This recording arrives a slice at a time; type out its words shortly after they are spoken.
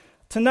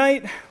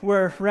Tonight,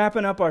 we're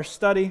wrapping up our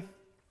study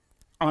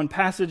on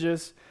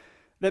passages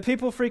that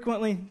people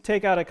frequently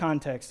take out of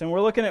context. And we're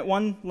looking at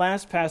one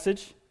last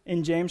passage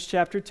in James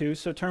chapter 2,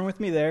 so turn with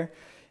me there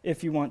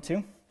if you want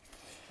to.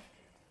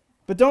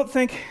 But don't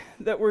think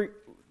that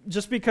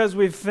just because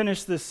we've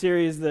finished this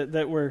series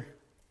that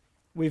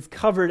we've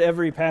covered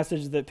every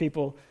passage that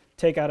people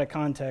take out of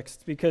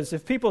context. Because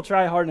if people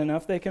try hard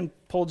enough, they can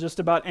pull just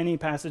about any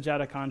passage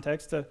out of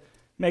context to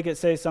make it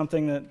say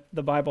something that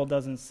the Bible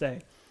doesn't say.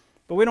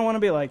 But we don't want to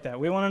be like that.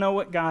 We want to know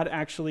what God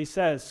actually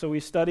says. So we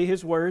study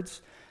His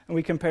words, and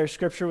we compare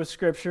Scripture with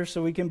Scripture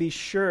so we can be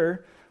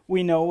sure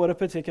we know what a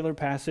particular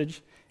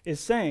passage is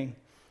saying.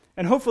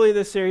 And hopefully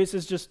this series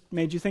has just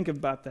made you think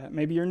about that.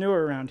 Maybe you're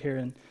newer around here,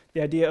 and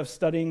the idea of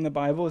studying the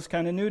Bible is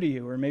kind of new to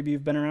you. Or maybe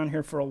you've been around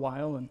here for a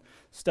while, and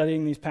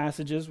studying these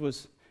passages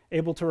was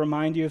able to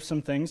remind you of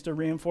some things to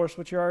reinforce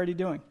what you're already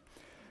doing.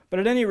 But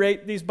at any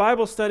rate, these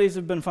Bible studies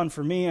have been fun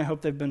for me. I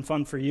hope they've been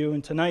fun for you.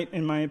 And tonight,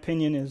 in my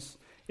opinion, is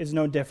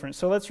no different.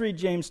 So let's read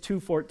James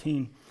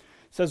 2:14. It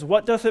says,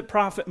 "What doth it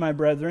profit, my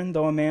brethren,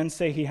 though a man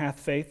say he hath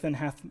faith and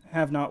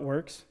have not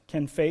works?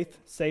 Can faith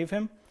save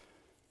him?"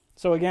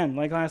 So again,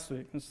 like last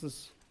week, this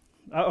is,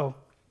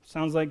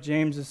 sounds like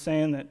James is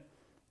saying that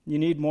you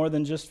need more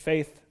than just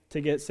faith to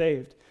get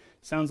saved.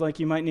 Sounds like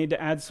you might need to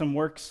add some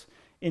works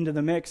into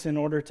the mix in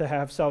order to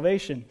have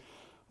salvation.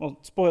 Well,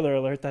 spoiler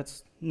alert,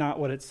 that's not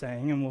what it's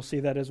saying, and we'll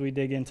see that as we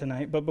dig in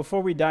tonight. But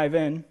before we dive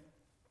in,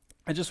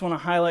 I just want to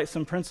highlight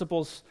some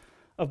principles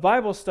of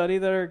Bible study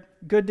that are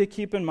good to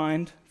keep in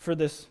mind for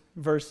this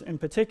verse in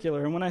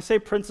particular. And when I say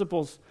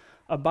principles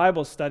of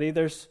Bible study,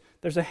 there's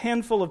a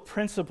handful of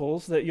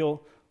principles that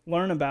you'll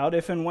learn about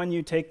if and when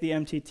you take the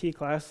MTT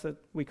class that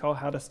we call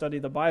How to Study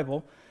the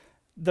Bible.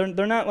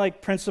 They're not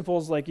like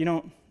principles like you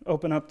don't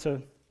open up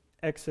to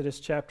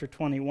Exodus chapter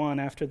 21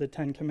 after the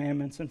 10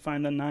 Commandments and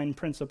find the 9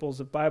 principles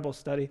of Bible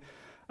study.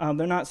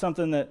 They're not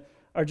something that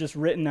are just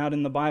written out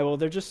in the Bible.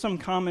 They're just some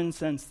common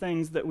sense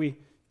things that we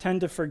tend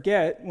to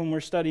forget when we're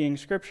studying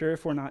Scripture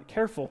if we're not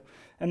careful.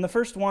 And the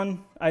first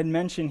one I'd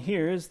mention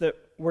here is that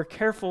we're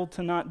careful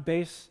to not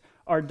base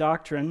our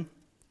doctrine,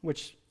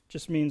 which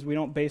just means we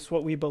don't base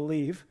what we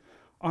believe,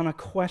 on a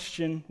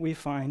question we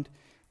find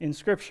in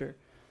Scripture.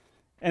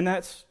 And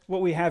that's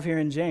what we have here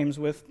in James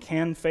with,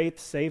 can faith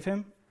save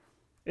him?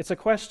 It's a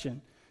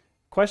question.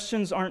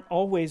 Questions aren't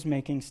always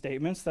making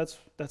statements. That's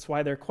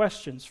why they're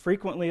questions.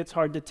 Frequently, it's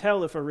hard to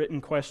tell if a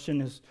written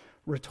question is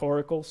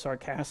rhetorical,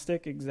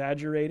 sarcastic,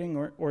 exaggerating,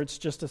 or it's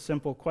just a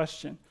simple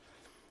question.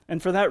 And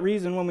for that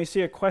reason, when we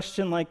see a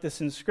question like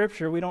this in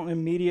Scripture, we don't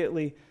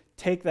immediately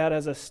take that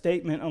as a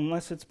statement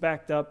unless it's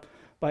backed up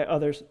by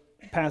other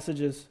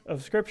passages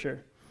of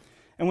Scripture.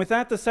 And with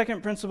that, the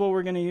second principle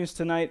we're going to use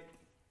tonight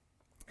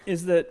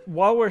is that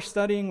while we're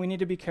studying, we need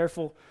to be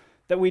careful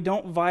that we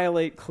don't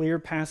violate clear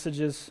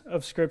passages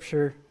of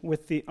Scripture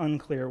with the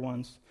unclear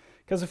ones.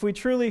 Because if we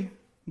truly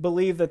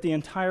believe that the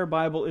entire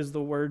Bible is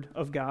the Word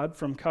of God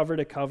from cover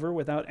to cover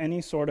without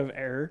any sort of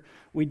error,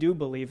 we do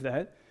believe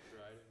that,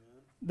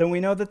 then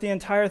we know that the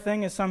entire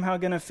thing is somehow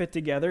going to fit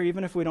together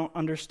even if we don't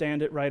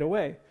understand it right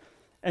away.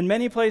 And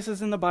many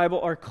places in the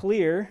Bible are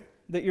clear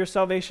that your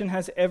salvation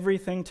has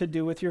everything to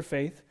do with your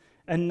faith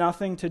and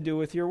nothing to do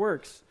with your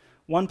works.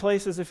 One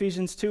place is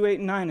Ephesians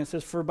 2:8-9. It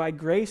says, "For by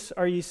grace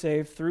are ye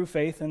saved through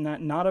faith, and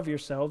that not of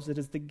yourselves. It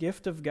is the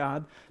gift of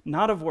God,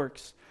 not of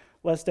works,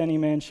 lest any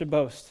man should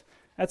boast."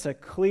 That's a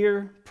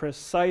clear,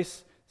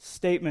 precise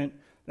statement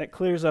that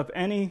clears up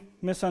any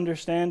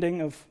misunderstanding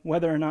of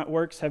whether or not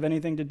works have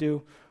anything to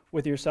do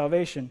with your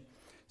salvation.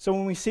 So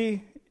when we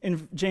see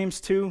in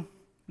James 2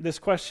 this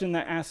question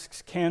that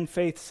asks, can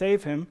faith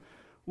save him?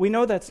 We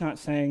know that's not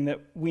saying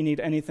that we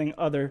need anything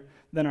other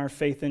than our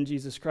faith in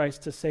Jesus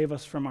Christ to save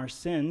us from our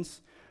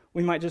sins.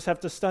 We might just have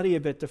to study a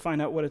bit to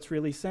find out what it's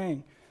really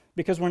saying.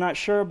 Because we're not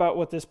sure about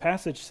what this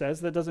passage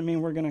says, that doesn't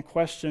mean we're going to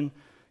question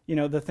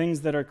the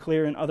things that are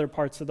clear in other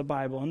parts of the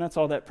Bible. And that's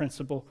all that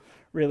principle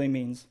really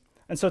means.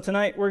 And so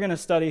tonight we're going to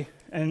study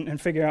and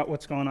figure out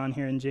what's going on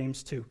here in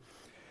James 2.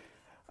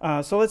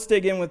 So let's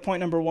dig in with point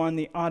number 1,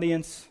 the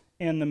audience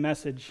and the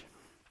message.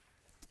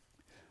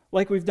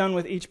 Like we've done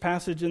with each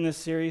passage in this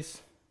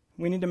series,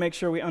 we need to make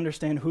sure we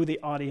understand who the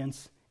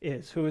audience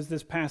is. Who is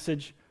this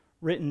passage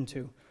written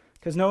to?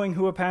 Because knowing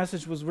who a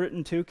passage was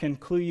written to can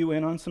clue you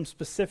in on some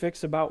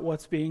specifics about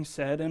what's being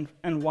said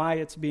and why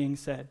it's being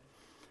said.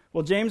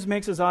 Well, James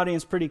makes his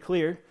audience pretty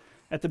clear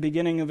at the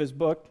beginning of his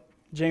book.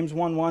 James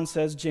 1:1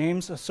 says,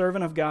 "James, a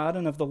servant of God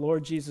and of the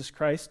Lord Jesus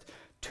Christ,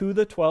 to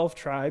the 12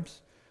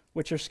 tribes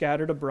which are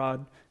scattered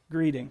abroad,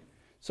 greeting."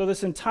 So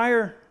this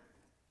entire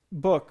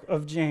book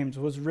of James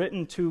was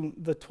written to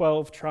the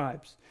 12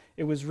 tribes.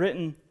 It was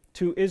written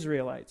to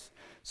Israelites.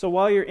 So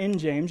while you're in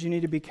James, you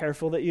need to be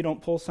careful that you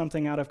don't pull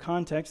something out of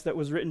context that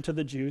was written to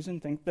the Jews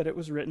and think that it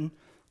was written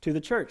to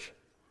the church.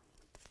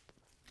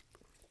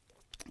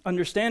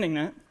 Understanding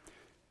that,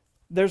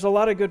 there's a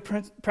lot of good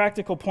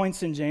practical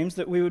points in James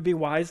that we would be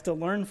wise to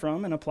learn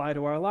from and apply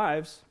to our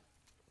lives.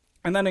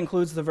 And that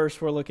includes the verse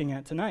we're looking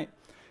at tonight.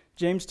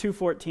 James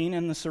 2:14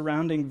 and the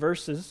surrounding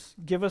verses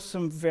give us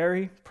some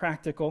very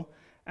practical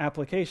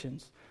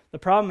applications. The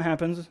problem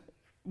happens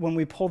when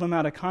we pull them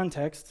out of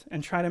context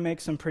and try to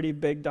make some pretty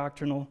big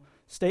doctrinal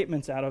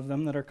statements out of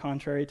them that are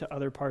contrary to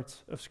other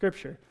parts of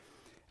Scripture.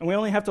 And we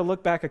only have to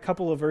look back a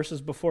couple of verses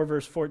before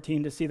verse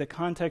 14 to see the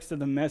context of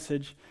the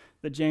message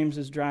that James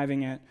is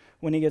driving at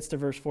when he gets to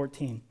verse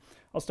 14.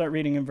 I'll start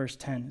reading in verse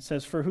 10. It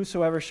says, "For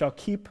whosoever shall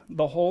keep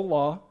the whole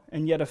law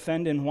and yet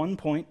offend in one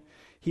point,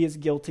 he is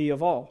guilty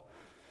of all.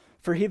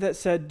 For he that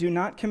said, 'Do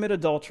not commit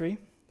adultery,'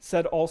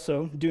 said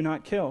also, 'Do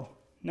not kill.'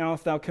 Now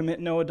if thou commit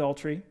no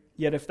adultery,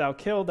 yet if thou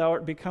kill, thou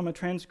art become a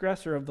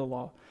transgressor of the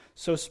law.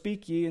 So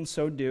speak ye and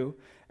so do,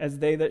 as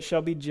they that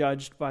shall be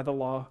judged by the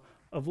law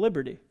of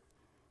liberty."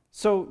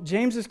 So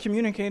James is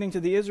communicating to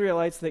the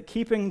Israelites that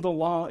keeping the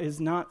law is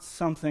not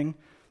something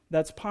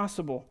that's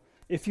possible.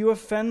 If you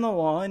offend the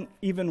law in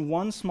even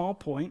one small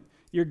point,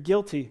 you're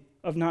guilty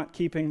of not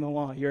keeping the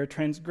law. You're a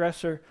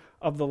transgressor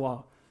of the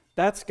law.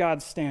 That's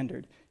God's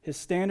standard. His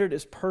standard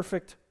is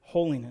perfect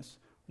holiness.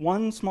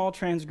 One small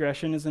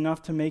transgression is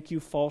enough to make you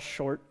fall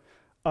short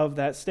of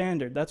that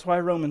standard. That's why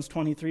Romans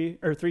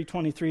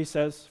 3:23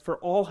 says, "For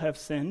all have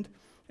sinned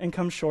and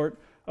come short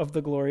of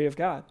the glory of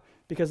God,"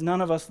 because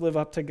none of us live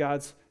up to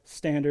God's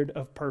standard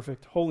of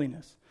perfect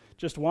holiness.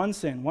 Just one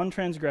sin, one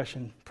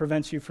transgression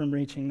prevents you from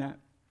reaching that.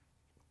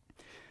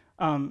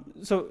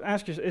 So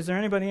ask yourself, is there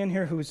anybody in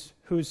here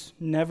who's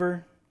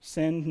never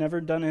sinned, never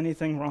done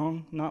anything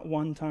wrong, not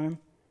one time?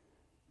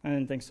 I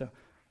didn't think so.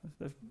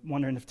 I was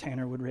wondering if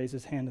Tanner would raise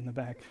his hand in the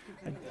back.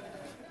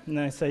 And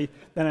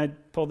then I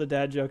pull the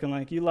dad joke and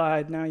like, "You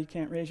lied, now you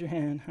can't raise your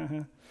hand."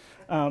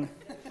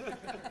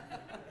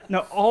 No,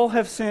 all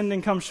have sinned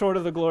and come short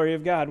of the glory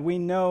of God. We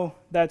know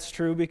that's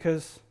true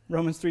because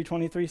Romans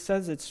 3:23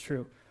 says it's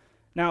true.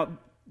 Now,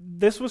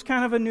 this was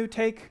kind of a new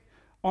take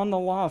on the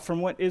law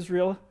from what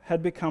Israel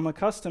had become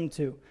accustomed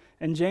to.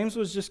 And James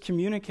was just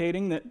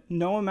communicating that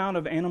no amount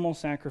of animal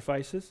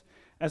sacrifices,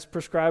 as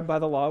prescribed by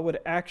the law, would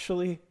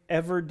actually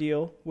ever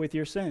deal with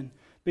your sin.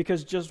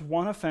 Because just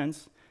one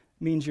offense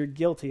means you're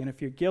guilty. And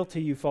if you're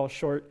guilty, you fall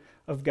short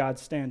of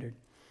God's standard.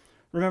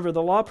 Remember,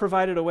 the law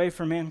provided a way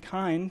for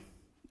mankind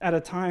at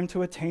a time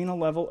to attain a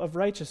level of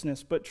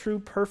righteousness, but true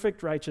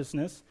perfect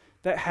righteousness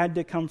that had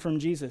to come from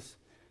Jesus.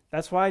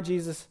 That's why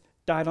Jesus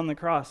died on the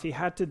cross. He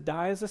had to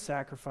die as a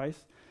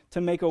sacrifice to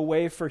make a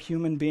way for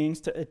human beings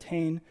to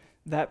attain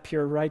that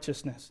pure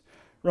righteousness.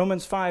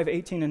 Romans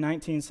 5:18 and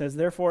 19 says,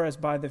 "Therefore, as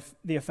by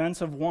the offense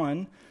of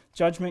one,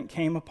 judgment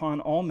came upon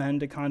all men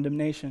to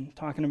condemnation,"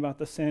 talking about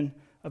the sin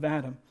of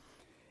Adam.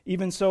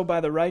 "Even so, by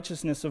the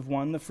righteousness of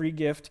one, the free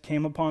gift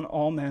came upon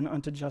all men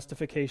unto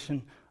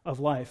justification of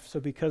life." So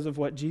because of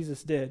what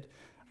Jesus did,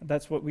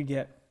 that's what we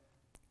get.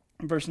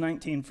 Verse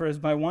 19, "For as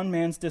by one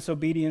man's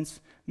disobedience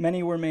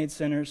many were made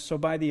sinners, so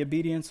by the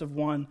obedience of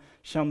one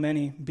shall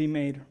many be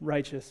made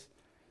righteous."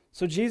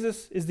 So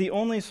Jesus is the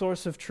only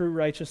source of true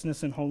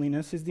righteousness and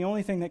holiness. He's the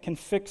only thing that can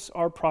fix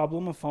our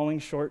problem of falling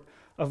short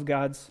of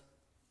God's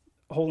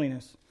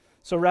holiness.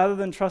 So rather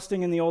than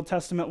trusting in the Old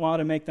Testament law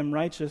to make them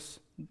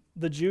righteous,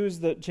 the Jews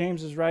that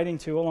James is writing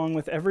to, along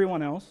with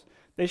everyone else,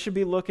 they should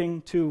be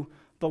looking to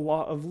the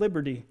law of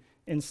liberty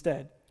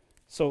instead.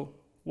 So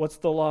what's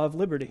the law of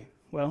liberty?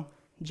 Well,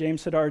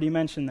 James had already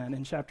mentioned that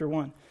in chapter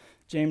 1.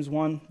 James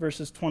 1,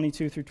 verses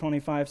 22 through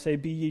 25 say,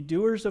 "Be ye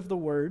doers of the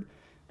word,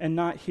 and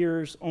not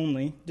hearers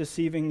only,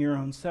 deceiving your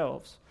own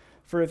selves.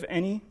 For if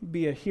any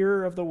be a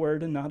hearer of the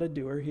word and not a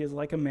doer, he is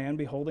like a man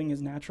beholding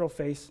his natural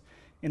face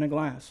in a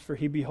glass. For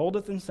he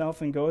beholdeth himself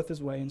and goeth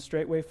his way, and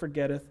straightway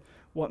forgetteth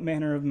what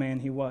manner of man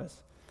he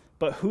was.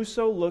 But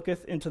whoso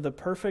looketh into the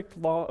perfect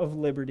law of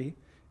liberty,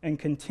 and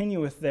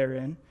continueth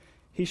therein,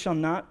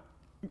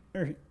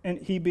 and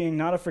he being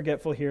not a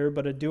forgetful hearer,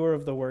 but a doer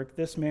of the work,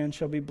 this man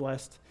shall be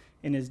blessed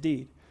in his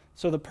deed."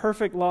 So the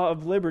perfect law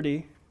of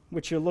liberty,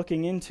 which you're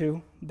looking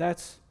into,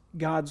 that's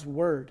God's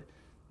word.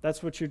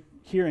 That's what you're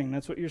hearing.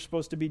 That's what you're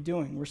supposed to be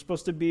doing. We're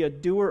supposed to be a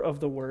doer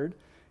of the word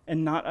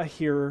and not a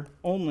hearer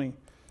only.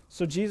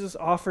 So Jesus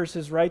offers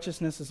his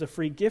righteousness as a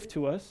free gift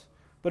to us,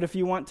 but if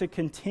you want to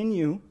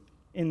continue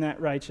in that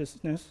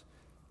righteousness,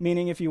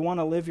 meaning if you want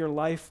to live your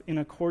life in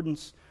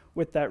accordance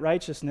with that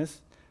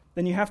righteousness,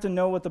 then you have to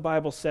know what the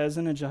Bible says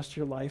and adjust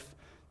your life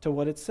to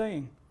what it's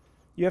saying.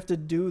 You have to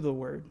do the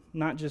word,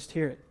 not just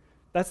hear it.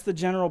 That's the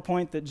general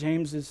point that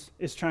James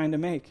is trying to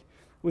make.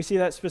 We see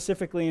that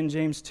specifically in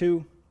James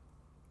 2.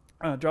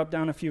 Drop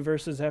down a few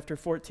verses after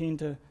 14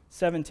 to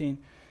 17.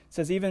 It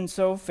says, "Even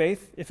so,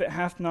 faith, if it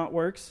hath not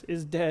works,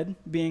 is dead,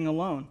 being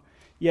alone.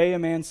 Yea, a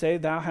man say,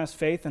 Thou hast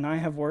faith, and I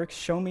have works.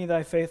 Show me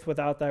thy faith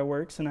without thy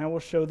works, and I will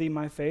show thee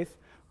my faith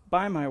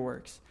by my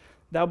works.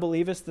 Thou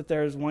believest that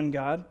there is one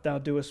God, thou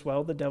doest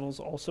well. The devils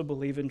also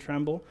believe and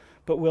tremble.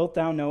 But wilt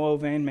thou know, O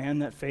vain man,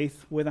 that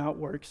faith without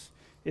works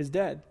is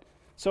dead?"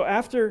 So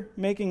after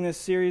making this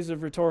series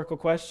of rhetorical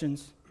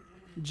questions,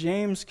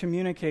 James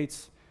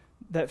communicates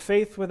that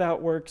faith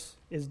without works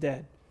is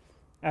dead.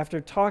 After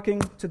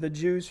talking to the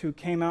Jews who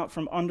came out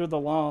from under the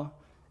law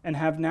and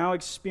have now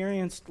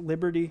experienced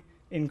liberty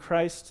in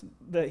Christ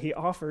that he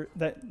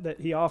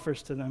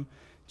offers to them,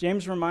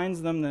 James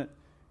reminds them that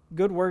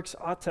good works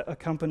ought to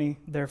accompany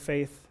their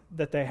faith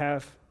that they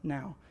have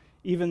now.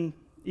 Even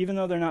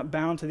though they're not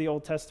bound to the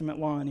Old Testament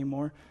law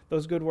anymore,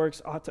 those good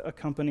works ought to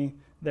accompany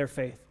their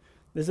faith.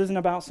 This isn't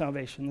about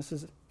salvation. This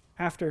is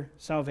after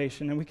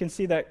salvation. And we can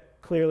see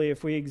that clearly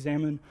if we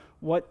examine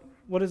what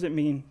does it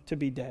mean to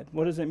be dead?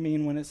 What does it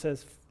mean when it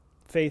says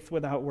faith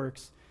without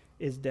works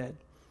is dead?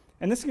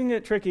 And this can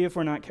get tricky if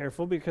we're not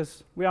careful,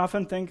 because we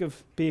often think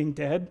of being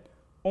dead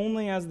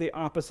only as the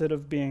opposite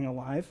of being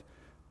alive.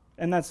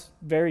 And that's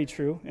very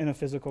true in a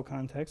physical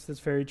context.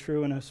 That's very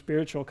true in a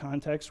spiritual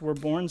context. We're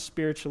born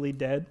spiritually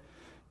dead,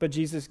 but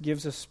Jesus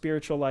gives us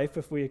spiritual life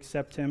if we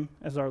accept him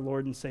as our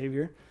Lord and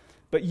Savior.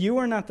 But you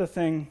are not the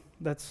thing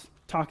that's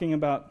talking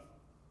about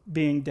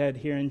being dead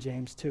here in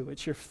James 2.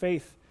 It's your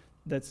faith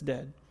that's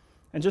dead.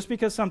 And just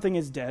because something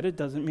is dead, it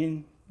doesn't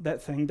mean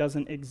that thing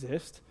doesn't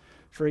exist.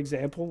 For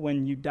example,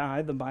 when you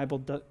die, the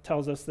Bible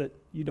tells us that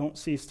you don't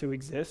cease to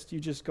exist. You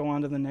just go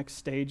on to the next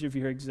stage of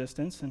your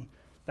existence, and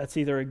that's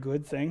either a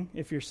good thing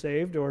if you're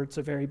saved, or it's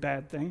a very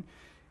bad thing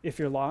if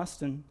you're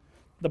lost. And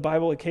the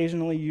Bible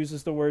occasionally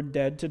uses the word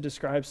dead to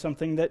describe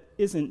something that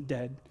isn't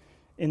dead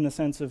in the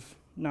sense of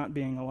not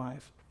being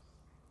alive.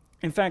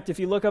 In fact, if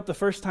you look up the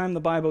first time the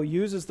Bible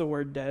uses the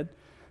word dead,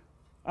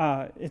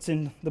 it's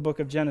in the book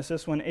of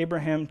Genesis when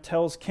Abraham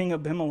tells King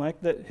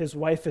Abimelech that his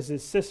wife is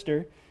his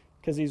sister,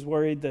 because he's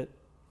worried that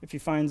if he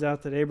finds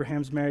out that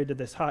Abraham's married to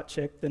this hot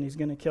chick, then he's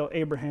going to kill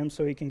Abraham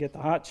so he can get the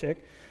hot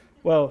chick.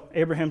 Well,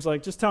 Abraham's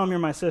like, just tell him you're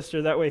my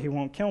sister, that way he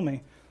won't kill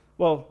me.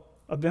 Well,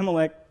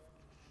 Abimelech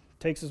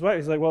takes his wife.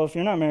 He's like, well, if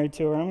you're not married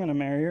to her, I'm going to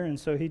marry her. And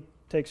so he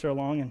takes her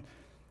along,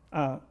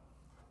 and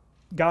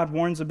God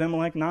warns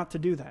Abimelech not to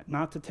do that,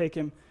 not to take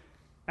her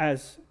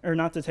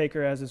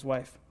as his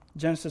wife.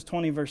 Genesis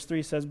 20 verse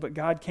 3 says, but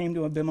God came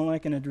to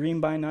Abimelech in a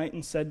dream by night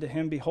and said to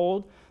him,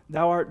 behold,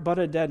 thou art but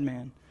a dead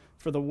man,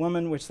 for the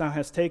woman which thou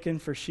hast taken,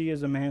 for she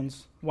is a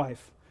man's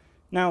wife.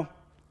 Now,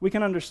 we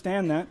can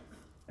understand that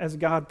as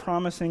God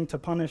promising to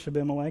punish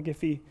Abimelech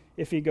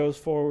if he goes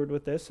forward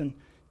with this and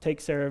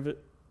takes Sarah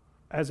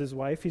as his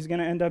wife. He's going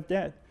to end up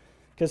dead,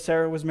 because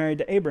Sarah was married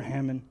to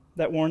Abraham, and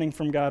that warning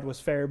from God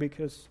was fair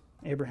because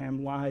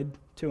Abraham lied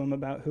to him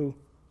about who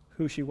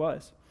she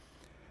was.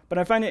 But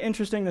I find it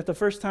interesting that the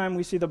first time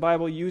we see the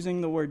Bible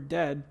using the word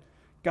dead,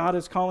 God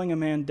is calling a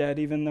man dead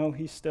even though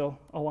he's still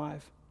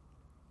alive.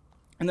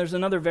 And there's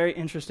another very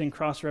interesting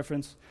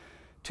cross-reference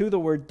to the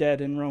word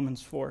dead in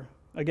Romans 4.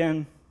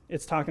 Again,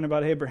 it's talking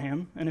about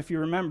Abraham. And if you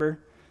remember,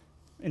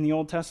 in the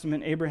Old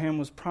Testament, Abraham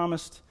was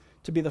promised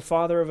to be the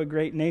father of a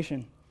great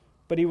nation,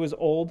 but he was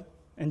old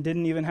and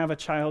didn't even have a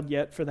child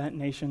yet for that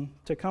nation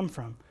to come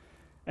from.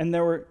 And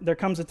there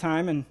comes a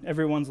time in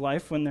everyone's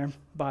life when their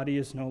body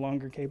is no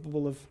longer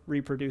capable of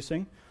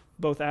reproducing.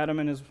 Both Adam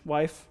and his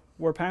wife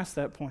were past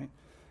that point.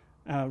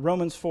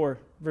 Romans 4,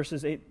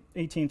 verses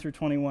 18 through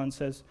 21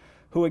 says,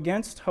 who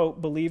against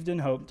hope believed in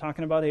hope,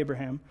 talking about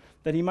Abraham,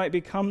 that he might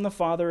become the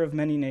father of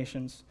many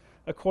nations.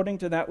 According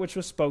to that which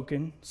was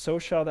spoken, so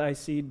shall thy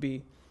seed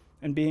be.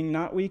 And being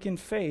not weak in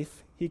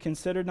faith, he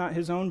considered not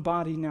his own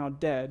body now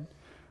dead,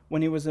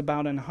 when he was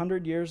about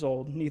 100 years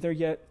old, neither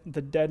yet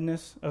the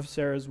deadness of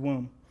Sarah's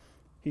womb.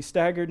 He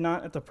staggered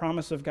not at the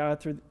promise of God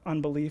through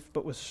unbelief,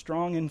 but was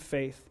strong in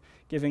faith,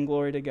 giving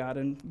glory to God,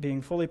 and being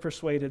fully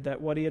persuaded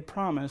that what he had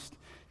promised,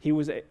 he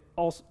was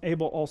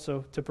able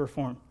also to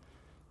perform.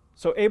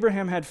 So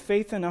Abraham had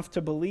faith enough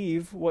to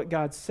believe what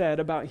God said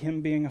about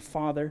him being a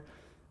father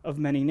of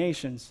many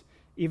nations.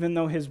 Even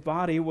though his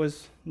body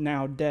was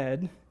now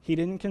dead, he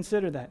didn't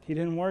consider that. He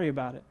didn't worry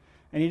about it.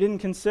 And he didn't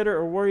consider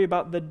or worry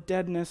about the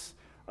deadness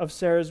of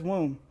Sarah's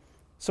womb.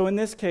 So in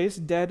this case,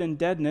 dead and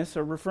deadness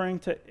are referring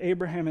to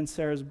Abraham and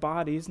Sarah's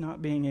bodies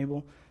not being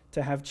able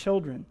to have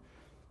children.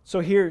 So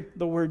here,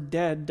 the word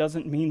dead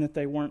doesn't mean that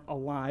they weren't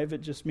alive.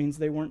 It just means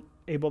they weren't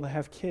able to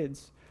have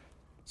kids.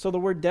 So the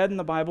word dead in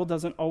the Bible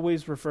doesn't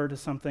always refer to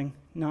something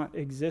not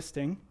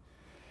existing.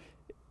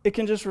 It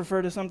can just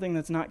refer to something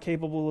that's not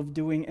capable of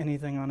doing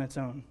anything on its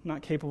own,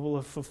 not capable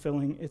of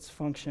fulfilling its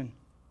function.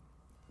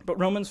 But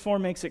Romans 4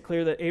 makes it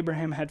clear that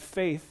Abraham had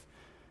faith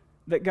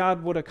that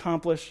God would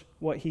accomplish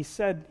what he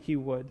said he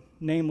would,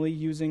 namely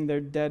using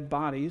their dead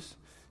bodies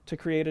to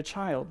create a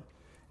child.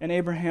 And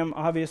Abraham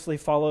obviously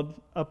followed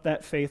up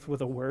that faith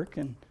with a work,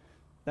 and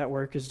that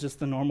work is just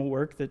the normal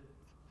work that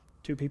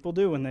two people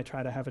do when they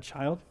try to have a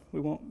child. We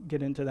won't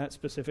get into that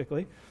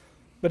specifically.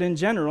 But in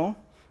general,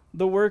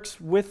 the works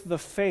with the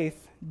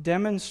faith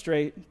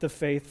demonstrate the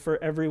faith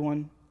for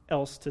everyone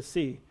else to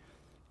see.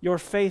 Your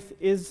faith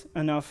is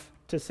enough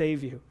to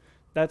save you.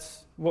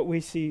 That's what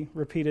we see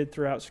repeated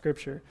throughout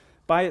Scripture.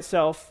 By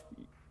itself,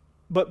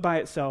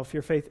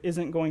 your faith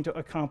isn't going to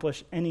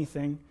accomplish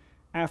anything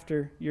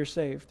after you're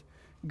saved.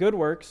 Good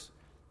works,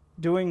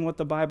 doing what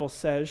the Bible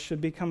says,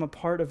 should become a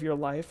part of your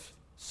life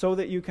so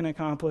that you can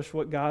accomplish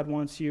what God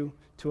wants you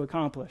to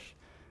accomplish.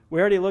 We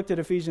already looked at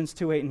Ephesians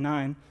 2, 8, and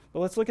 9, but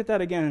let's look at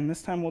that again, and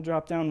this time we'll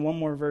drop down one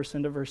more verse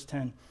into verse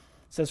 10. It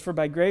says, for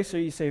by grace are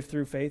ye saved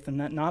through faith, and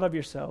that not of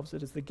yourselves,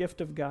 it is the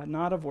gift of God,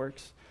 not of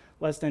works,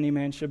 lest any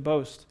man should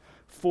boast.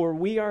 For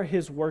we are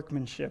his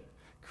workmanship,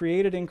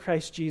 created in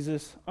Christ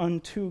Jesus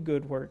unto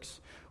good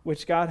works,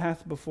 which God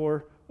hath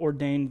before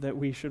ordained that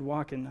we should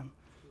walk in them.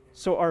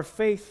 So our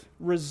faith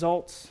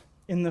results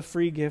in the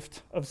free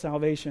gift of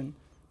salvation.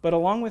 But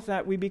along with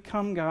that, we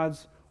become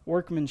God's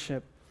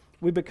workmanship.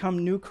 We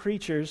become new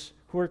creatures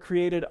who are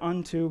created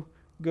unto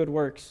good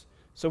works.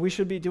 So we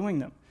should be doing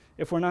them.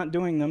 If we're not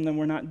doing them, then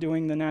we're not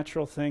doing the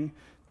natural thing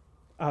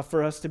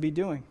for us to be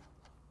doing.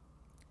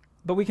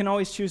 But we can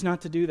always choose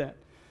not to do that.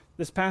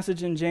 This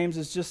passage in James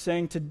is just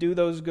saying to do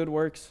those good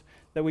works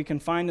that we can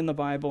find in the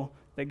Bible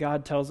that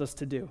God tells us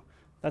to do.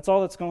 That's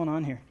all that's going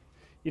on here.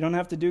 You don't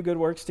have to do good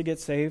works to get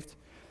saved,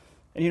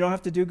 and you don't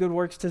have to do good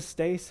works to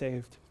stay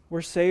saved.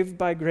 We're saved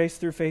by grace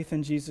through faith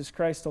in Jesus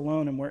Christ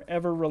alone, and we're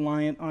ever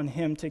reliant on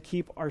him to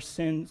keep our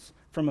sins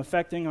from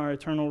affecting our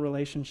eternal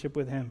relationship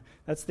with him.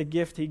 That's the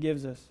gift he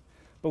gives us.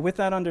 But with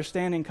that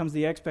understanding comes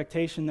the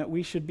expectation that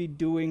we should be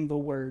doing the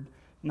word,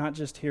 not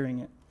just hearing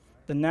it.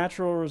 The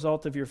natural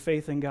result of your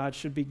faith in God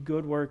should be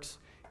good works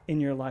in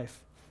your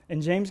life.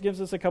 And James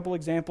gives us a couple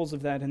examples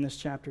of that in this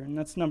chapter, and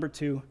that's number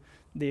 2,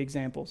 the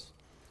examples.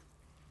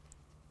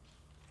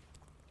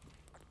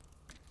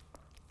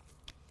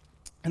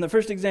 And the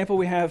first example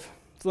we have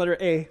is letter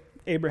A,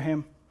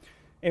 Abraham.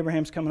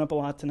 Abraham's coming up a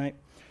lot tonight.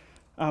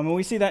 And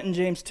we see that in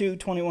James 2,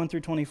 21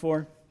 through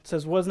 24. It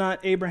says, "Was not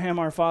Abraham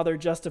our father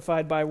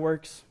justified by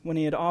works when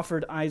he had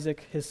offered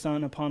Isaac his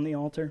son upon the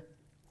altar?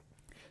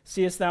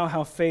 Seest thou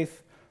how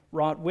faith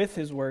wrought with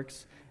his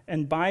works,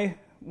 and by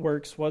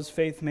works was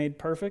faith made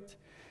perfect?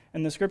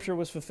 And the scripture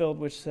was fulfilled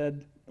which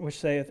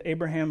saith,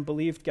 Abraham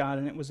believed God,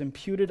 and it was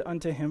imputed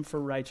unto him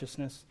for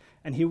righteousness,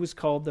 and he was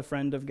called the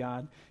friend of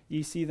God.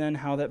 Ye see then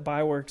how that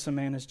by works a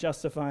man is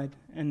justified,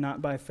 and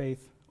not by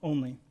faith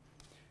only."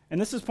 And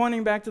this is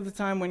pointing back to the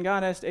time when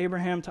God asked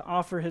Abraham to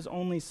offer his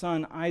only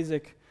son,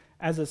 Isaac,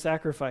 as a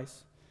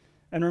sacrifice.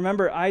 And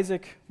remember,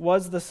 Isaac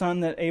was the son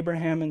that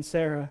Abraham and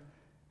Sarah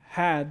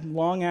had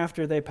long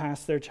after they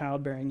passed their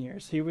childbearing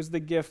years. He was the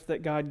gift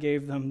that God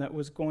gave them that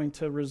was going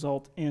to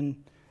result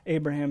in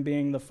Abraham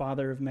being the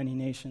father of many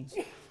nations.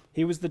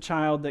 He was the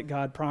child that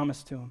God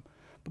promised to him.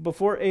 But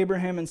before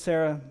Abraham and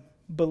Sarah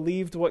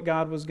believed what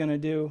God was going to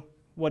do,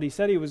 what he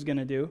said he was going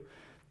to do,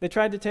 they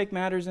tried to take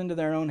matters into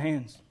their own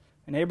hands.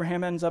 And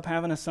Abraham ends up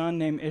having a son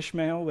named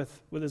Ishmael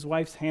with his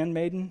wife's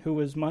handmaiden, who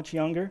was much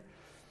younger.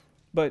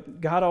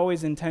 But God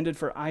always intended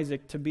for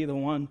Isaac to be the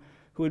one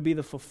who would be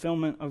the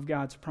fulfillment of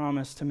God's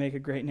promise to make a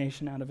great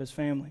nation out of his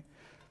family.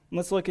 And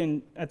let's look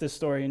at this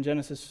story in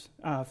Genesis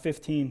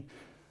 15,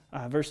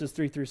 verses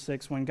 3 through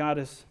 6, when God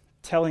is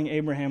telling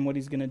Abraham what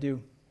he's going to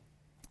do.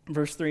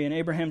 Verse 3, "And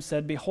Abraham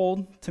said,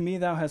 Behold, to me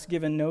thou hast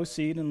given no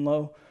seed, and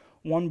lo,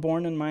 one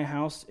born in my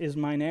house is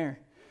mine heir.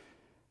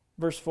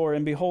 Verse 4,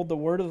 "And behold, the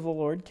word of the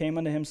Lord came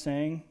unto him,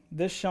 saying,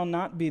 This shall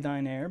not be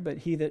thine heir, but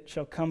he that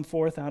shall come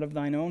forth out of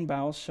thine own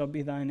bowels shall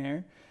be thine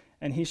heir.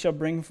 And he shall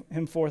bring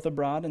him forth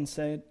abroad, and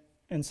said,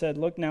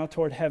 Look now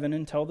toward heaven,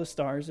 and tell the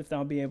stars, if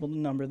thou be able to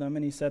number them.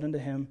 And he said unto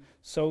him,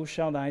 So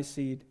shall thy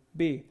seed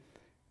be."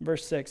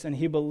 Verse 6, "And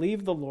he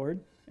believed the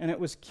Lord, and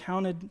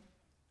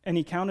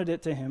he counted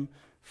it to him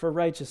for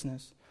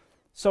righteousness."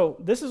 So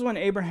this is when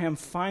Abraham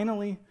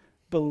finally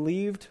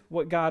believed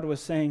what God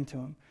was saying to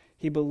him.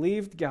 He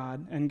believed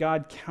God, and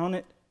God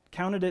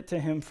counted it to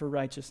him for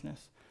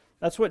righteousness.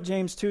 That's what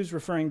James 2 is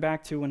referring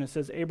back to when it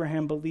says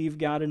Abraham believed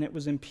God, and it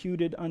was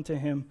imputed unto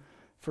him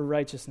for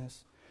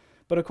righteousness.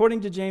 But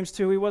according to James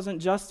 2, he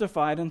wasn't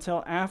justified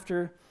until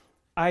after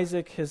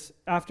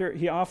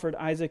he offered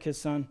Isaac his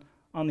son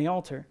on the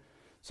altar.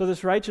 So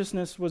this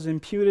righteousness was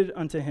imputed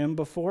unto him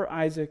before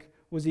Isaac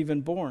was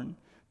even born.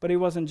 But he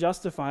wasn't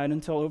justified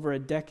until over a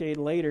decade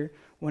later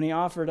when he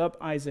offered up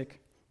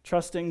Isaac,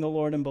 trusting the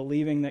Lord and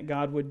believing that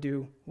God would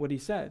do what he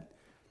said.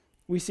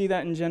 We see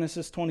that in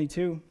Genesis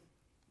 22,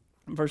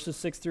 verses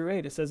 6 through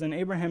 8. It says, "And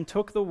Abraham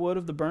took the wood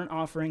of the burnt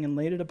offering and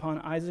laid it upon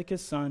Isaac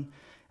his son,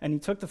 and he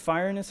took the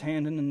fire in his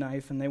hand and a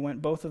knife, and they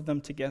went both of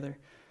them together.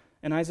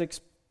 And Isaac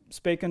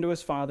spake unto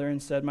his father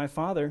and said, My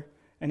father.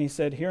 And he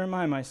said, Here am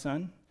I, my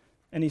son.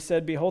 And he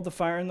said, Behold the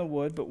fire and the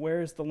wood, but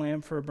where is the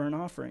lamb for a burnt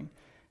offering?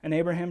 And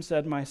Abraham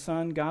said, My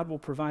son, God will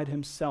provide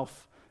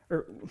himself."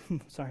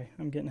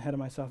 I'm getting ahead of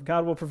myself.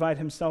 "God will provide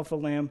himself a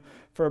lamb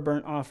for a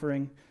burnt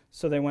offering."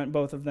 So they went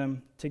both of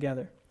them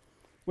together.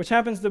 Which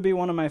happens to be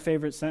one of my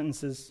favorite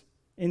sentences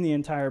in the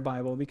entire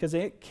Bible, because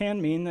it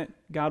can mean that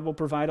God will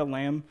provide a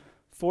lamb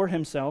for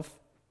himself,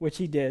 which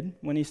he did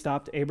when he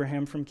stopped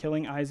Abraham from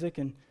killing Isaac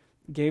and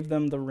gave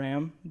them the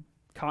ram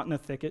caught in a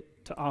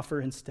thicket to offer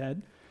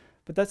instead.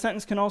 But that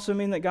sentence can also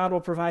mean that God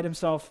will provide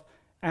himself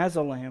as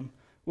a lamb,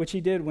 which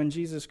he did when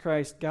Jesus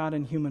Christ, God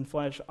in human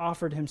flesh,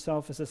 offered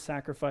himself as a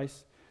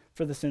sacrifice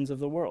for the sins of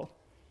the world.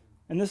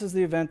 And this is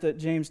the event that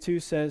James 2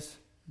 says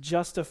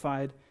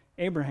justified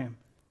Abraham.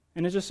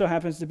 And it just so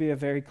happens to be a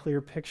very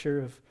clear picture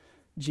of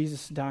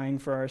Jesus dying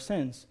for our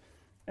sins.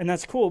 And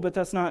that's cool, but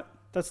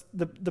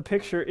the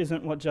picture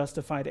isn't what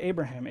justified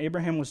Abraham.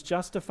 Abraham was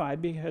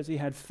justified because he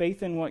had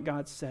faith in what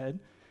God said,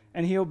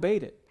 and he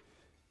obeyed it.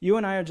 You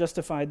and I are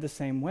justified the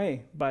same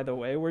way, by the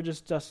way. We're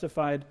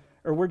justified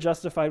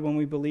when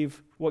we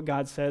believe what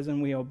God says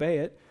and we obey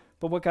it.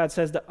 But what God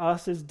says to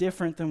us is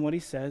different than what he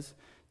says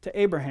to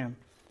Abraham.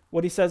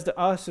 What he says to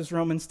us is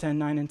Romans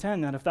 10:9 and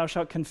 10, that if thou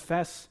shalt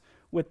confess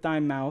with thy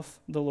mouth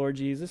the Lord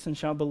Jesus, and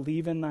shalt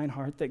believe in thine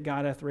heart that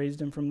God hath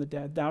raised him from the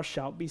dead, thou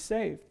shalt be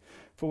saved.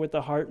 For with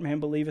the heart man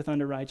believeth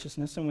unto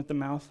righteousness, and with the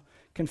mouth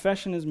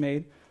confession is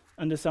made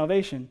unto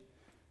salvation.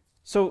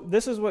 So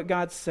this is what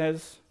God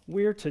says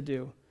we're to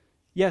do.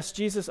 Yes,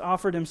 Jesus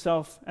offered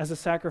himself as a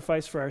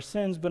sacrifice for our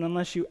sins, but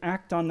unless you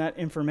act on that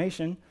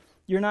information,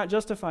 you're not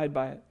justified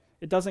by it.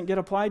 It doesn't get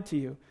applied to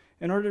you.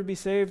 In order to be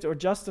saved or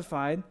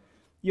justified,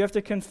 you have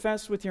to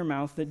confess with your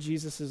mouth that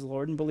Jesus is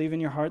Lord and believe in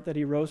your heart that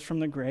he rose from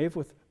the grave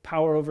with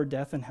power over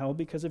death and hell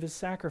because of his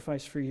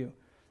sacrifice for you.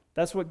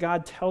 That's what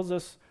God tells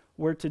us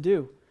we're to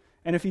do.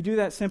 And if you do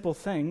that simple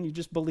thing, you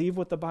just believe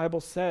what the Bible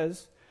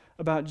says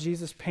about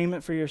Jesus'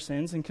 payment for your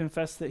sins and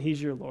confess that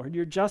he's your Lord,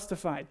 you're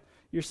justified.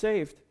 You're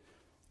saved.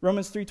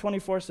 Romans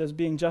 3:24 says,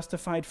 being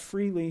justified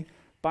freely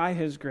by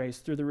his grace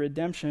through the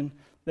redemption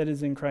that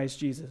is in Christ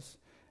Jesus.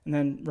 And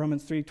then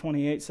Romans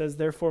 3:28 says,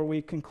 therefore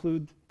we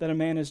conclude that a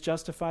man is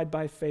justified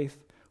by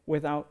faith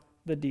without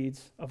the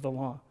deeds of the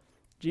law.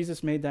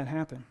 Jesus made that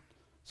happen.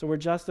 So we're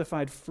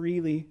justified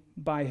freely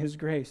by his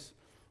grace.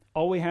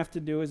 All we have to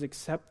do is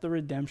accept the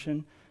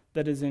redemption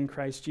that is in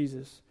Christ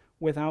Jesus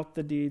without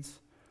the deeds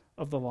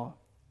of the law.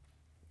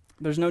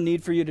 There's no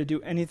need for you to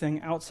do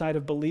anything outside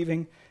of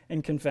believing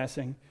and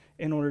confessing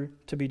in order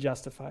to be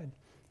justified.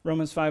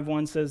 Romans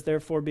 5:1 says,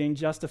 therefore being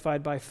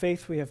justified by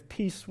faith, we have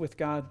peace with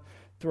God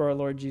through our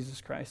Lord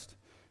Jesus Christ.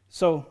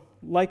 So,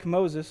 like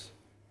Moses,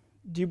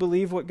 do you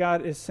believe what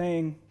God is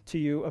saying to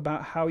you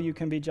about how you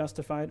can be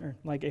justified? Or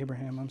like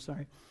Abraham, I'm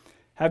sorry.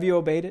 Have you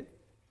obeyed it?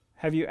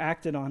 Have you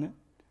acted on it?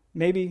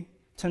 Maybe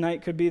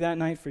tonight could be that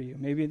night for you.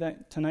 Maybe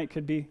that tonight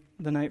could be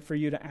the night for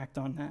you to act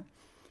on that.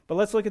 But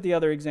let's look at the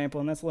other example,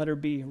 and that's letter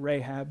B,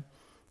 Rahab.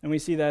 And we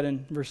see that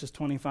in verses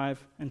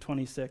 25 and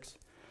 26. It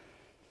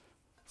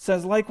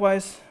says,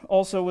 likewise,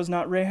 also was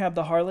not Rahab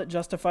the harlot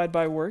justified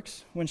by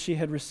works when she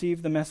had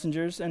received the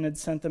messengers and had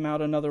sent them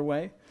out another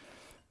way?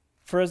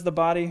 For as the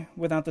body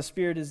without the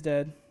spirit is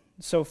dead,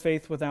 so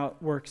faith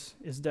without works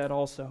is dead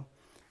also.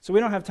 So we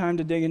don't have time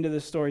to dig into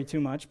this story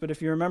too much, but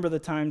if you remember the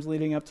times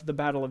leading up to the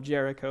Battle of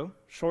Jericho,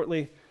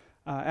 shortly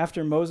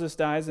after Moses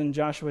dies and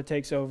Joshua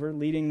takes over,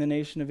 leading the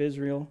nation of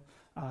Israel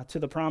to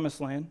the Promised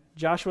Land,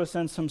 Joshua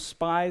sends some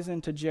spies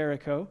into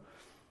Jericho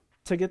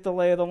to get the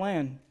lay of the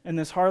land. And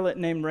this harlot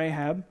named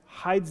Rahab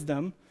hides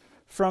them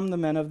from the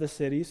men of the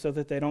city so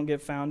that they don't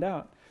get found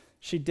out.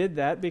 She did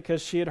that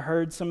because she had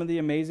heard some of the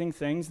amazing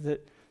things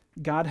that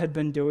God had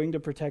been doing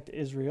to protect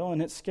Israel,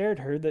 and it scared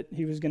her that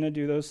he was going to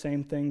do those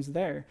same things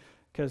there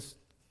because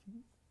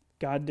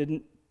God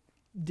didn't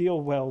deal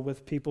well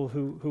with people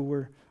who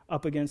were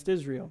up against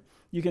Israel.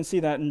 You can see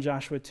that in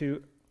Joshua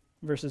 2,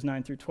 verses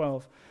 9 through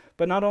 12.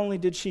 But not only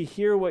did she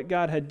hear what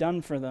God had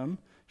done for them,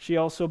 she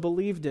also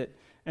believed it.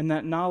 And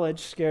that knowledge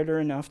scared her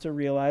enough to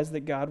realize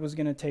that God was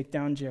going to take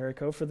down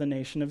Jericho for the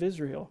nation of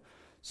Israel.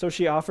 So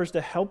she offers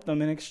to help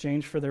them in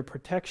exchange for their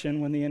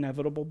protection when the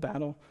inevitable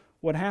battle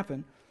would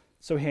happen.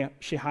 So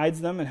she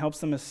hides them and helps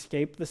them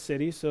escape the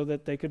city so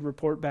that they could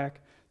report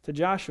back to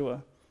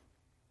Joshua.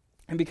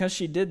 And because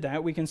she did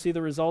that, we can see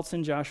the results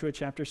in Joshua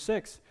chapter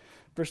 6.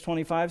 Verse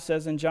 25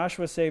 says, and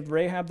Joshua saved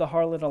Rahab the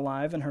harlot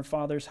alive and her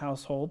father's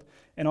household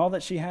and all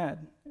that she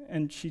had.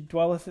 And she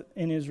dwelleth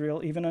in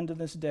Israel even unto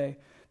this day,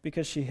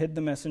 because she hid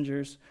the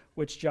messengers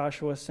which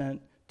Joshua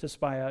sent to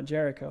spy out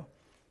Jericho.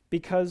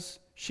 Because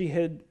she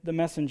hid the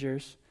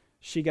messengers,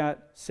 she got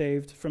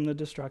saved from the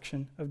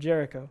destruction of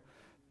Jericho.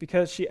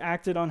 Because she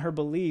acted on her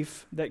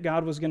belief that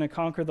God was going to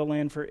conquer the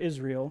land for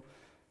Israel,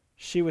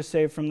 she was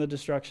saved from the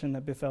destruction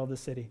that befell the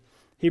city.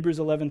 Hebrews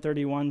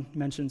 11:31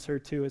 mentions her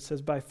too. It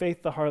says, by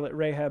faith the harlot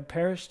Rahab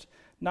perished,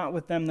 not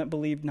with them that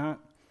believed not,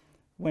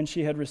 when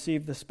she had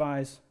received the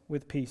spies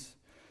with peace.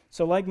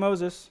 So like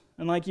Moses,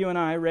 and like you and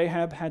I,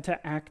 Rahab had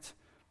to act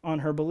on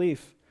her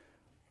belief.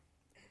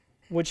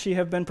 Would she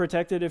have been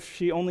protected if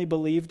she only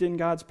believed in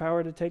God's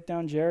power to take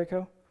down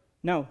Jericho?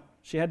 No,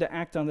 she had to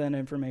act on that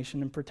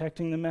information, and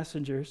protecting the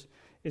messengers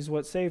is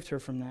what saved her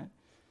from that.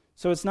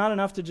 So it's not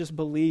enough to just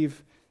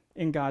believe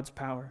in God's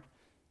power.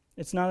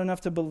 It's not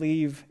enough to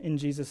believe in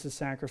Jesus'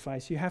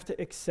 sacrifice. You have to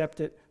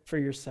accept it for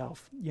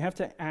yourself. You have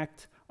to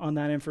act on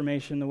that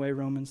information the way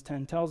Romans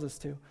 10 tells us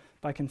to,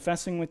 by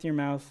confessing with your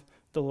mouth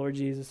the Lord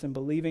Jesus and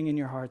believing in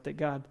your heart that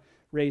God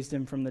raised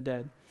him from the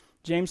dead.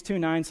 James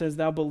 2:9 says,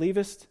 thou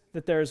believest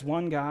that there is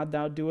one God,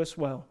 thou doest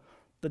well.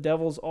 The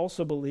devils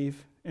also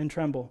believe and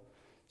tremble.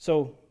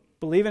 So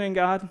believing in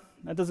God,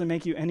 that doesn't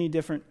make you any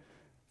different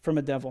from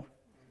a devil.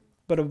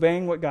 But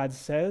obeying what God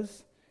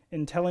says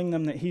and telling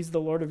them that he's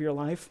the Lord of your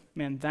life,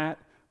 man, that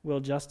will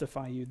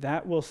justify you.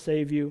 That will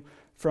save you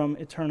from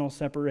eternal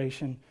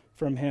separation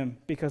from him,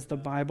 because the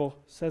Bible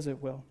says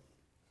it will.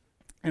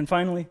 And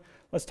finally,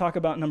 let's talk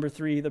about number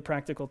 3, the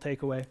practical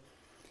takeaway.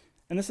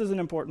 And this is an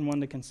important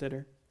one to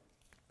consider.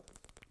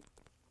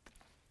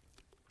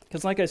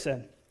 Because like I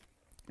said,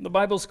 The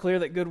Bible's clear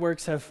that good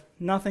works have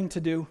nothing to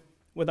do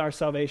with our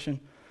salvation.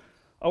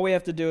 All we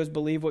have to do is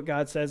believe what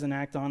God says and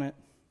act on it.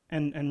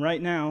 And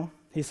right now,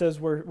 he says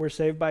we're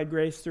saved by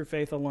grace through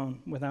faith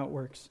alone, without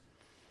works.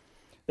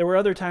 There were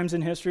other times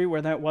in history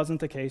where that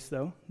wasn't the case,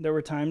 though. There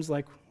were times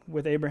like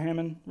with Abraham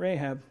and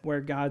Rahab where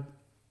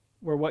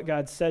what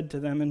God said to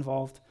them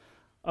involved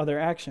other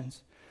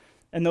actions.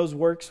 And those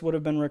works would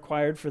have been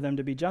required for them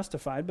to be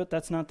justified, but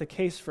that's not the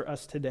case for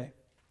us today.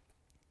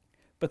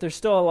 But there's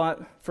still a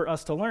lot for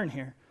us to learn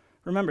here.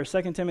 Remember,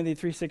 2 Timothy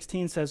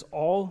 3:16 says,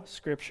 all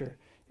Scripture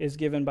is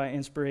given by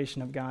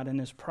inspiration of God and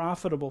is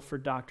profitable for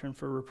doctrine,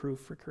 for reproof,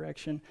 for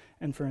correction,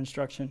 and for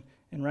instruction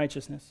in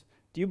righteousness.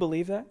 Do you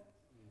believe that?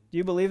 Do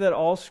you believe that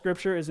all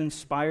Scripture is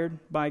inspired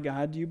by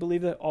God? Do you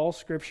believe that all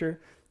Scripture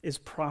is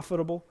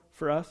profitable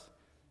for us?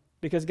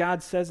 Because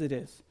God says it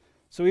is.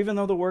 So even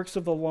though the works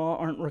of the law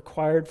aren't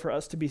required for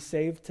us to be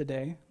saved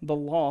today, the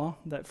law,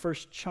 that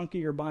first chunk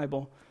of your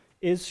Bible,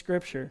 is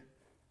Scripture,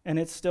 and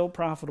it's still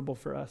profitable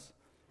for us.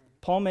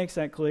 Paul makes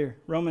that clear.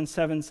 Romans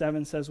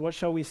 7:7 says, what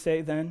shall we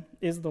say then?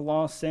 Is the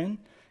law sin?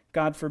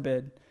 God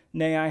forbid.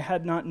 Nay, I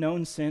had not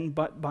known sin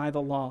but by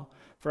the law,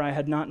 for I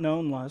had not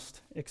known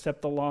lust,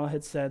 except the law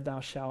had said,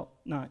 thou shalt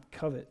not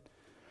covet.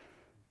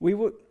 We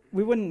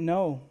wouldn't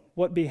know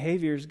what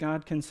behaviors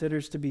God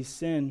considers to be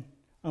sin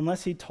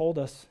unless he told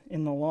us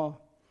in the law.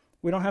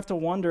 We don't have to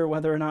wonder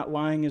whether or not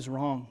lying is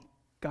wrong.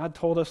 God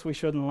told us we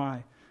shouldn't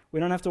lie. We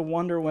don't have to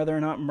wonder whether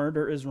or not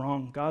murder is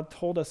wrong. God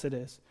told us it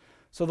is.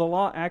 So the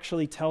law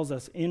actually tells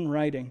us in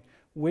writing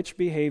which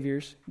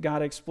behaviors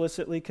God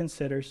explicitly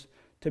considers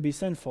to be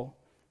sinful.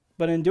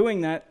 But in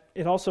doing that,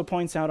 it also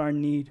points out our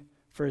need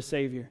for a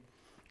Savior.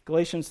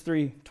 Galatians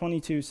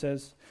 3:22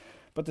 says,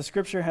 but the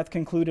Scripture hath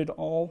concluded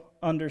all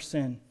under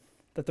sin,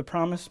 that the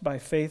promise by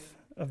faith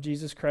of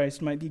Jesus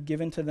Christ might be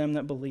given to them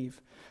that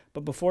believe.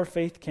 But before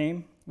faith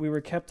came, we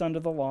were kept under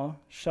the law,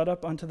 shut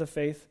up unto the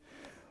faith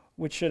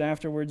which should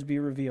afterwards be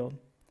revealed.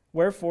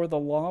 Wherefore the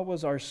law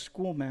was our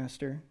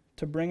schoolmaster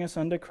to bring us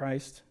unto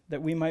Christ,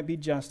 that we might be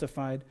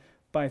justified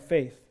by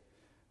faith.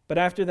 But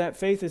after that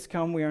faith is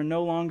come, we are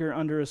no longer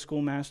under a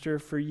schoolmaster,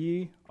 for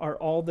ye are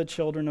all the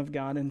children of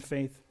God in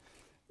faith,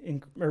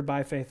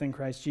 by faith in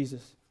Christ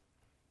Jesus.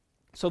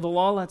 So the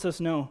law lets us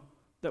know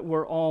that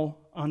we're all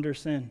under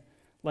sin.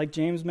 Like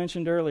James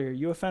mentioned earlier,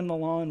 you offend the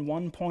law in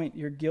one point,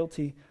 you're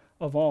guilty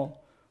of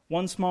all.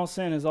 One small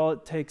sin is all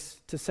it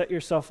takes to set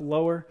yourself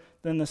lower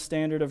than the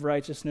standard of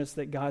righteousness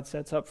that God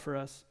sets up for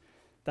us.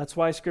 That's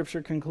why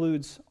Scripture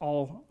concludes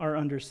all are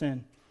under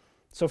sin.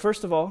 So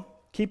first of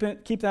all, keep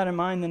that in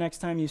mind the next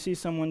time you see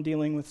someone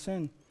dealing with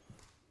sin.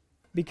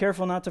 Be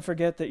careful not to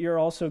forget that you're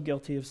also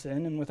guilty of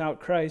sin, and without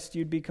Christ,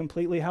 you'd be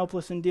completely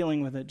helpless in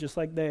dealing with it, just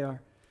like they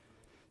are.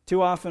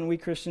 Too often, we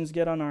Christians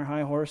get on our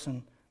high horse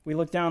and we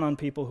look down on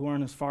people who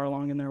aren't as far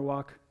along in their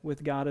walk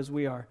with God as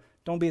we are.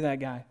 Don't be that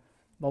guy.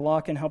 The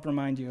law can help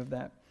remind you of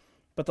that.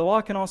 But the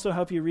law can also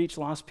help you reach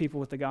lost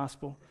people with the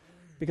gospel,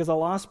 because a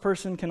lost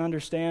person can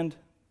understand.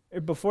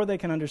 Before they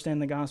can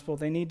understand the gospel,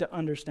 they need to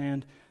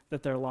understand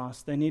that they're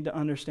lost. They need to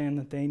understand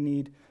that they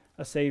need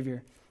a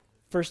Savior.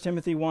 1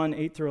 Timothy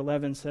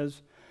 1:8-11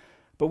 says,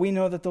 but we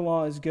know that the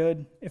law is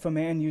good if a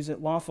man use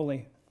it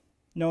lawfully,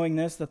 knowing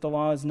this, that the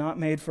law is not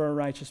made for a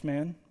righteous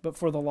man, but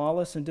for the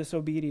lawless and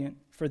disobedient,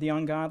 for the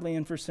ungodly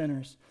and for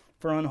sinners,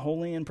 for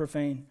unholy and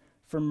profane,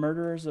 for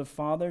murderers of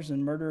fathers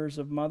and murderers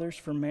of mothers,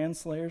 for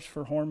manslayers,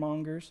 for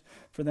whoremongers,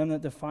 for them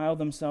that defile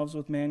themselves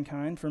with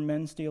mankind, for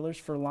men stealers,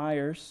 for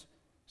liars.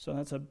 So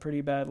that's a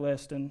pretty bad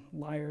list, and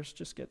liars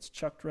just gets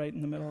chucked right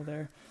in the middle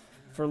there.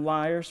 For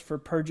liars, for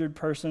perjured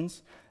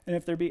persons, and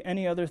if there be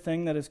any other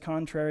thing that is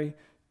contrary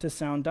to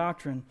sound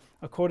doctrine,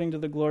 according to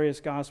the glorious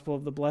gospel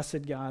of the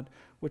blessed God,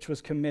 which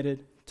was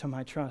committed to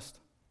my trust.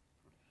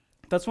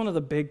 That's one of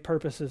the big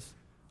purposes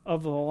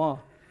of the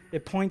law.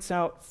 It points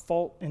out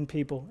fault in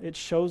people. It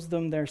shows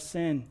them their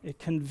sin. It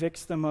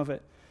convicts them of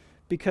it.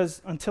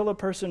 Because until a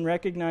person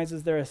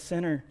recognizes they're a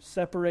sinner,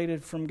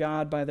 separated from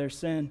God by their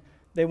sin,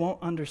 they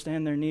won't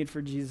understand their need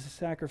for Jesus'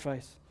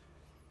 sacrifice.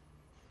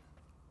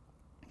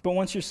 But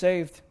once you're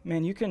saved,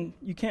 man, you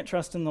can't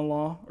trust in the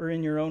law or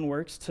in your own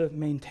works to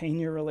maintain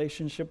your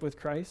relationship with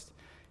Christ.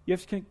 You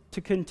have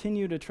to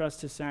continue to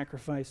trust his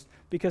sacrifice,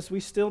 because we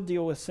still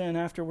deal with sin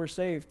after we're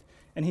saved,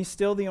 and he's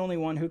still the only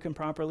one who can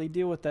properly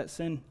deal with that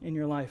sin in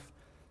your life.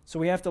 So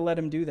we have to let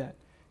him do that.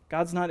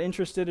 God's not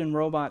interested in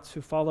robots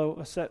who follow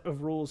a set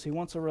of rules. He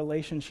wants a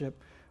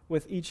relationship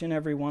with each and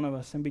every one of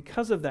us. And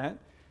because of that,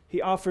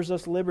 he offers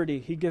us liberty.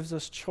 He gives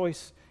us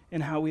choice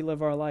in how we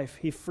live our life.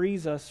 He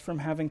frees us from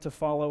having to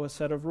follow a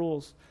set of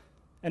rules.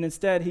 And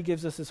instead, he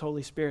gives us his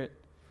Holy Spirit.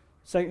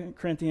 2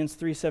 Corinthians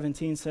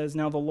 3:17 says,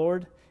 now the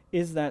Lord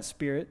is that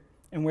Spirit,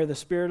 and where the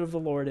Spirit of the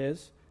Lord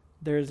is,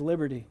 there is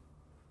liberty.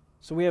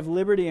 So we have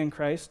liberty in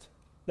Christ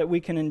that we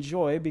can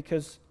enjoy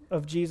because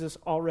of Jesus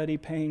already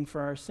paying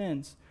for our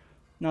sins.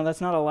 Now,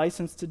 that's not a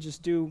license to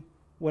just do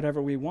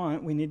whatever we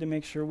want. We need to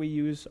make sure we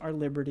use our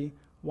liberty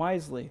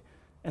wisely.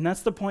 And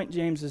that's the point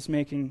James is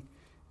making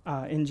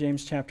in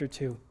James chapter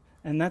 2.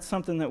 And that's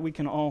something that we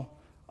can all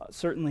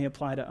certainly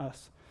apply to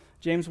us.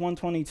 James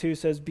 1:22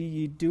 says, "Be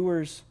ye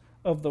doers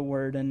of the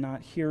word and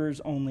not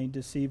hearers only,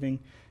 deceiving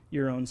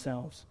your own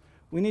selves."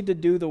 We need to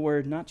do the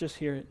word, not just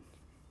hear it.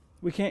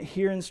 We can't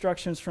hear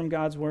instructions from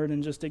God's word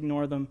and just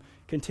ignore them,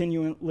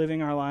 continue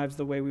living our lives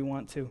the way we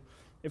want to.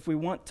 If we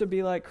want to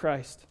be like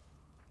Christ,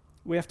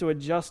 we have to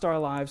adjust our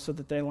lives so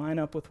that they line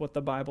up with what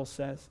the Bible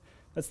says.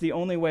 That's the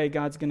only way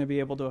God's going to be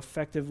able to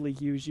effectively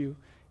use you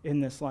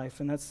in this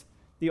life. And that's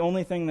the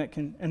only thing that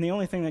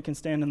can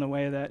stand in the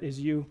way of that is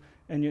you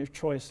and your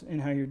choice in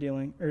how you're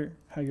dealing or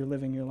how you're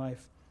living your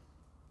life.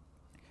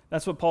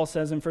 That's what Paul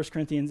says in 1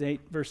 Corinthians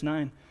 8, verse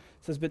 9.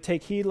 It says, "But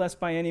take heed lest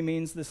by any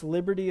means this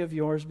liberty of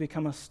yours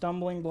become a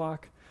stumbling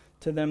block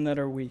to them that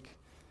are weak."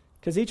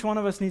 Because each one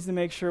of us needs to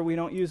make sure we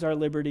don't use our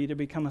liberty to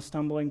become a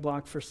stumbling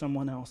block for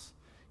someone else.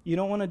 You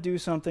don't want to do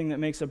something that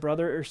makes a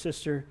brother or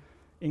sister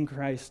in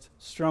Christ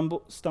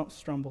stumble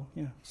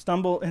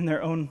in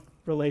their own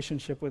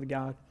relationship with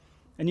God.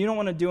 And you don't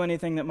want to do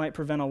anything that might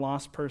prevent a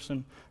lost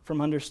person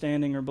from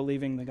understanding or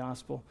believing the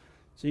gospel.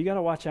 So you got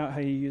to watch out how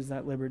you use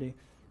that liberty.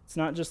 It's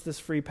not just this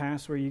free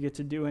pass where you get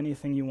to do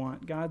anything you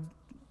want. God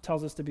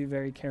tells us to be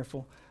very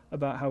careful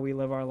about how we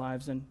live our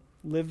lives and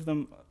live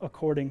them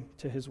according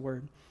to his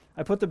word.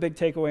 I put the big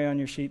takeaway on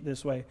your sheet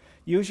this way.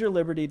 Use your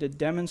liberty to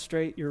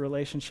demonstrate your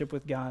relationship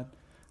with God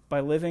by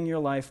living your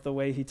life the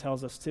way he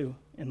tells us to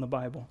in the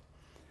Bible.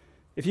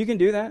 If you can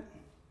do that,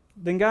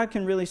 then God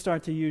can really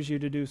start to use you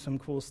to do some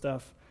cool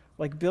stuff,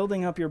 like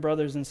building up your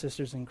brothers and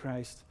sisters in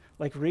Christ,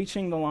 like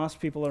reaching the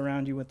lost people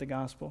around you with the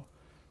gospel.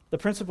 The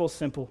principle is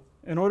simple.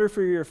 In order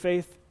for your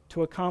faith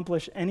to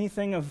accomplish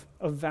anything of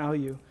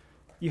value,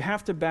 you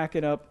have to back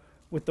it up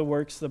with the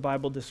works the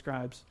Bible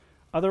describes.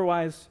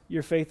 Otherwise,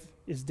 your faith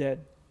is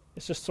dead.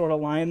 It's just sort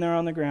of lying there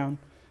on the ground,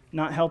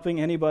 not helping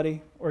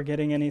anybody or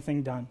getting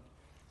anything done.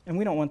 And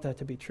we don't want that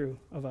to be true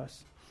of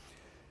us.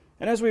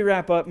 And as we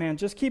wrap up, man,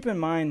 just keep in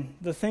mind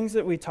the things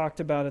that we talked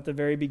about at the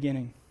very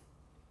beginning.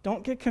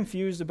 Don't get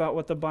confused about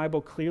what the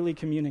Bible clearly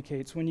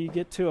communicates when you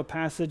get to a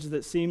passage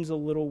that seems a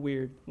little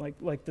weird,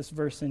 like this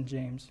verse in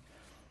James.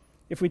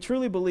 If we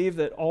truly believe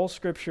that all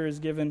Scripture is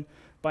given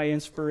by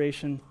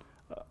inspiration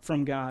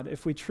from God,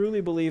 if we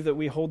truly believe that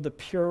we hold the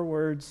pure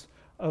words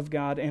of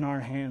God in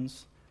our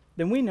hands,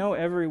 then we know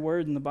every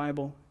word in the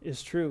Bible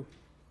is true.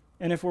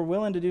 And if we're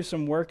willing to do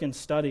some work and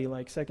study,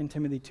 like 2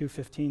 Timothy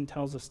 2:15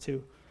 tells us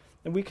to,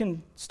 then we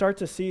can start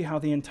to see how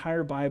the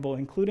entire Bible,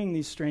 including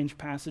these strange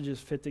passages,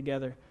 fit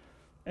together.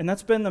 And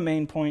that's been the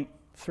main point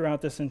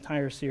throughout this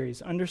entire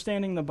series.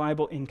 Understanding the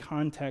Bible in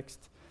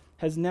context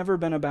has never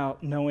been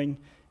about knowing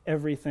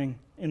everything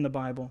in the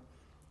Bible.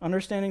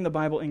 Understanding the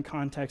Bible in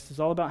context is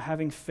all about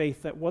having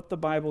faith that what the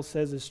Bible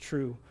says is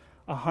true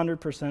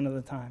 100% of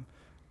the time.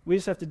 We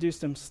just have to do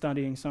some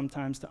studying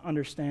sometimes to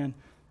understand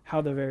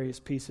how the various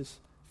pieces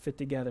fit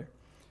together.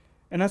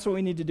 And that's what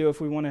we need to do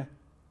if we want to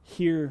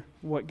hear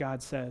what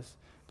God says.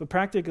 But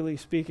practically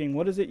speaking,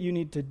 what is it you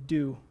need to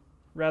do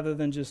rather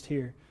than just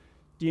hear?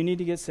 Do you need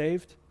to get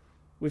saved?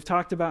 We've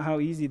talked about how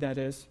easy that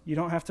is. You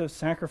don't have to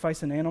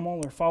sacrifice an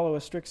animal or follow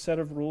a strict set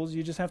of rules.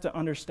 You just have to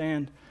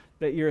understand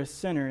that you're a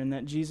sinner and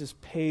that Jesus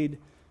paid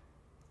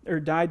or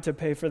died to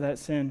pay for that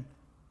sin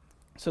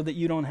so that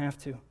you don't have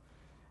to.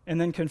 And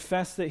then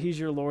confess that he's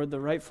your Lord, the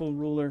rightful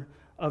ruler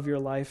of your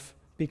life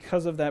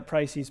because of that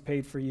price he's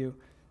paid for you.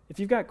 If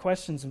you've got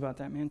questions about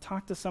that, man,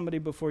 talk to somebody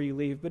before you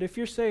leave. But if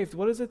you're saved,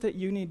 what is it that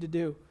you need to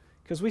do?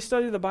 Because we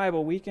study the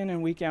Bible week in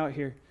and week out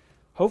here.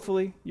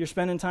 Hopefully, you're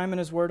spending time in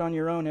his word on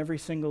your own every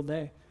single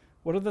day.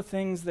 What are the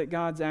things that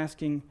God's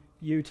asking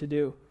you to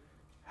do?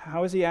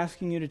 How is he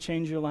asking you to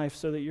change your life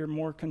so that you're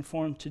more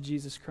conformed to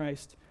Jesus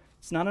Christ?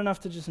 It's not enough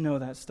to just know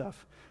that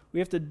stuff. We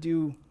have to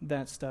do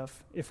that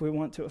stuff if we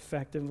want to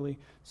effectively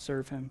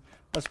serve him.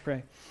 Let's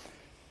pray.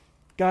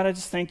 God, I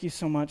just thank you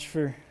so much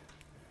for,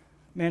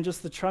 man,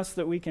 just the trust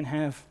that we can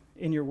have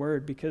in your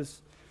word,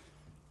 because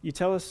you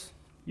tell us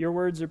your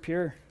words are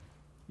pure.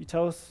 You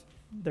tell us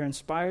they're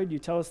inspired. You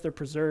tell us they're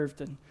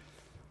preserved. And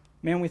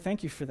man, we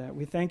thank you for that.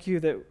 We thank you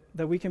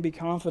that we can be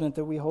confident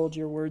that we hold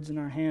your words in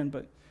our hand.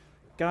 But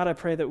God, I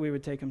pray that we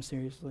would take them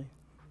seriously.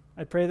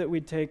 I pray that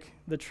we'd take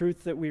the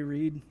truth that we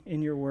read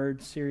in your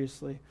word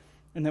seriously,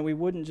 and that we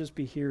wouldn't just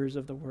be hearers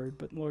of the word,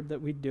 but Lord,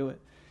 that we'd do it,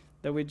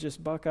 that we'd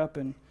just buck up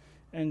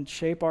and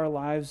shape our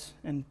lives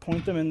and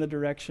point them in the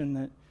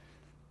direction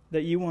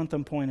that you want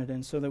them pointed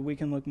in, so that we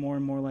can look more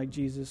and more like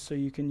Jesus, so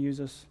you can use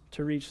us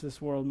to reach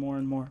this world more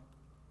and more.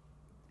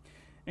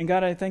 And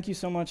God, I thank you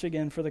so much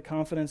again for the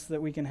confidence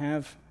that we can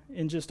have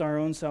in just our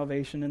own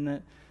salvation, and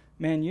that,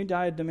 man, you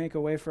died to make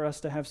a way for us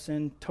to have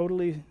sin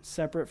totally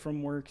separate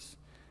from works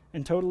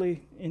and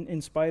totally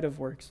in spite of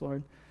works,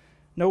 Lord.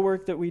 No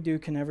work that we do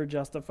can ever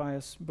justify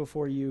us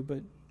before you,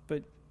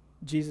 but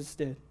Jesus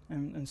did,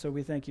 and so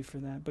we thank you for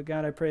that. But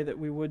God, I pray that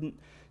we wouldn't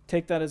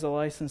take that as a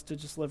license to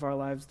just live our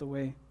lives the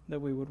way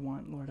that we would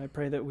want, Lord. I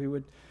pray that we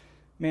would,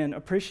 man,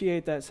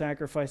 appreciate that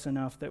sacrifice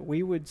enough that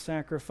we would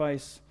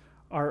sacrifice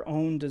our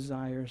own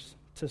desires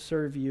to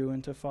serve you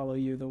and to follow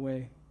you the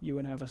way you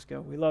would have us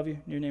go. We love you.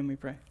 In your name we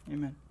pray.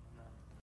 Amen.